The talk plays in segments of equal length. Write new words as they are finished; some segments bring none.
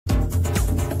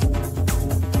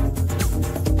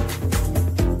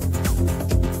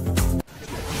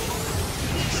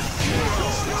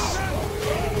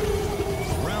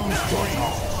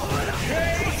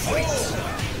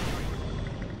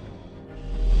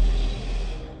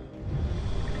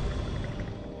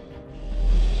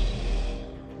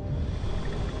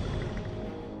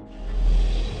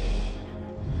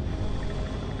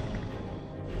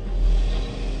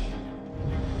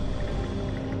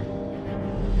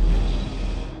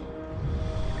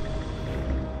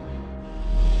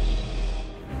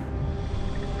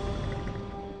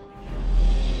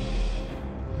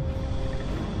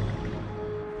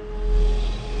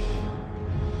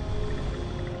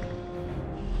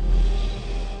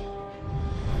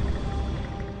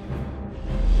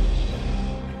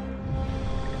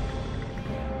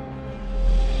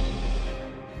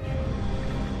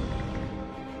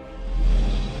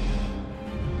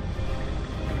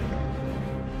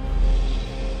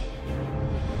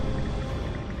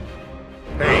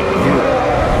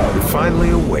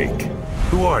finally awake.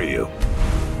 Who are you?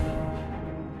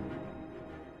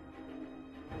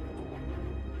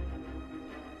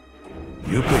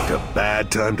 You picked a bad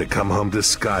time to come home to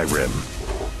Skyrim.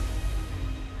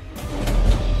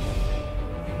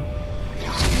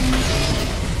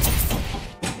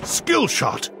 Skill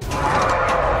shot!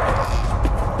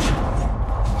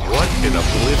 What in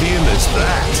oblivion is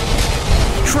that?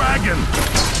 Dragon!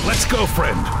 Let's go,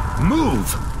 friend.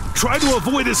 Move! Try to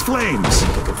avoid his flames!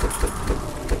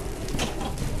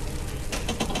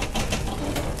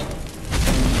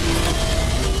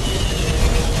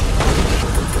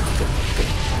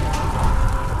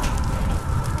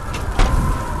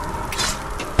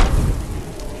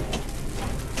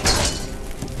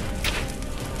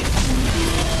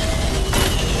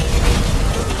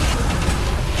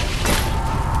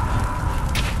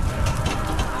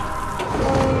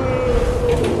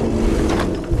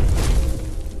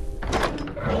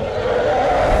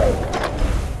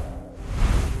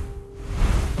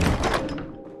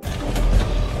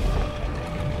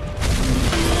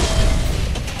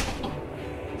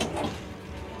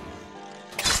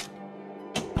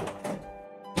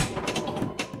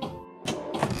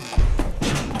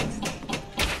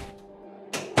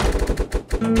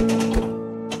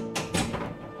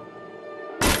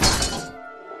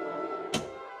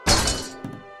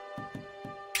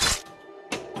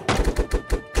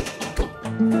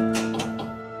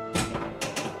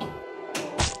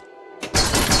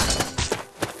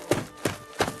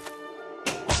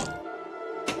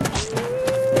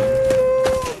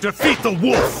 Defeat the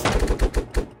wolf!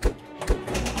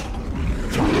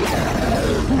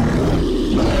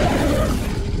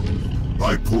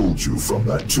 I pulled you from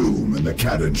that tomb in the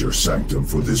Cadanger Sanctum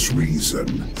for this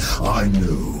reason. I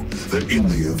knew that in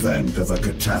the event of a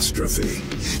catastrophe,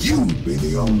 you'd be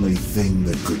the only thing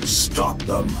that could stop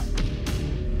them.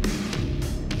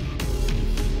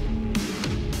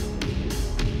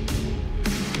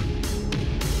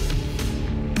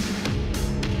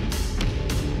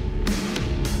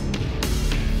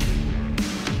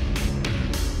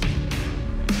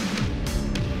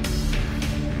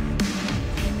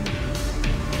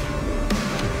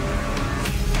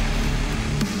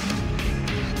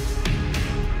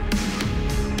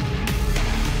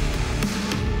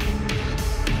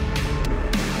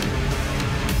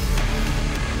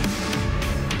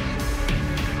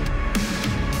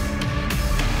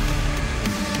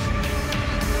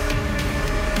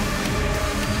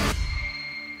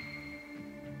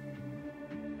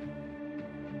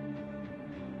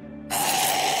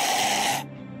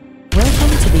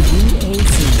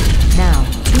 Now,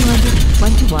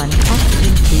 221 active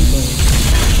in 3 days.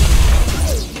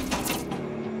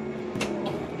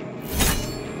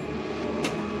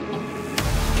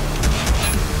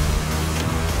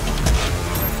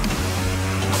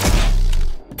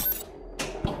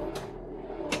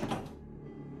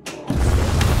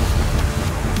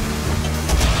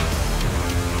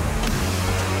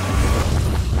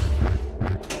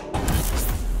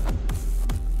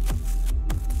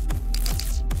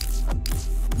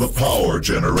 The power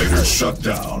generators shut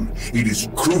down. It is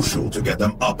crucial to get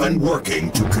them up and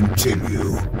working to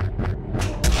continue.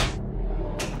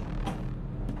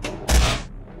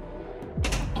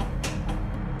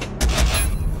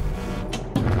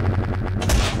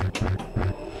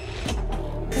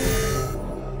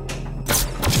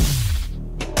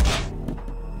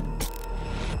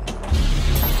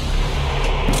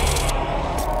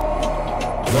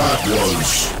 That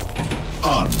was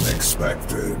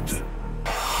unexpected.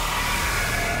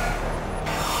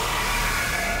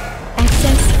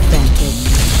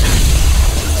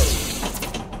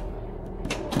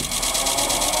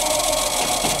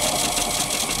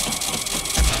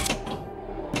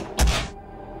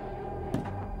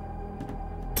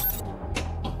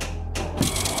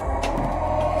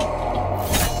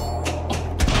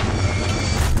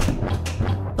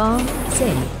 Bomb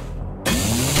safe.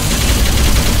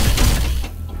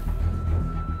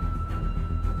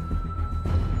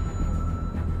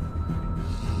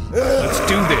 Let's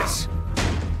do this.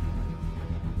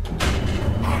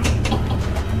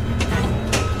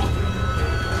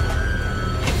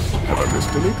 Have I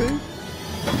missed anything?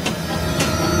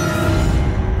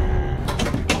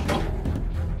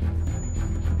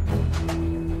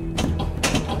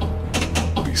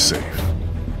 Be safe.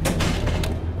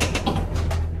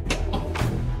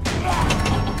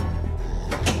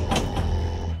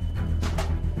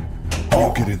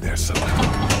 I'll get in there somehow.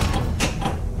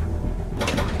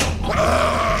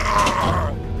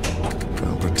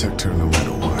 I'll protect her no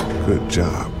matter what. Good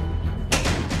job.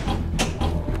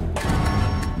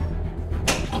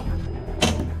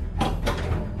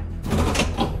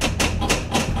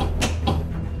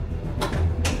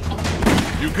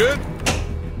 good?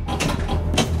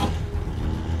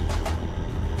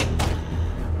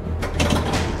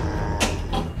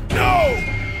 No!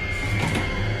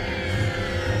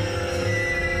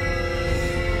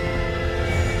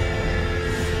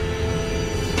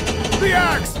 The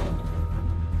axe!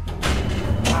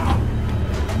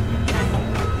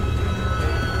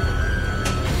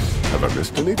 Have I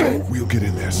missed anything? We'll get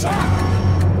in there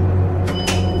sometime.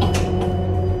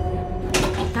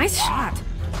 Nice shot.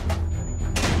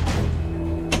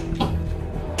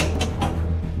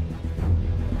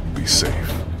 Be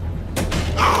safe.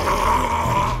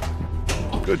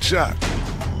 Good shot.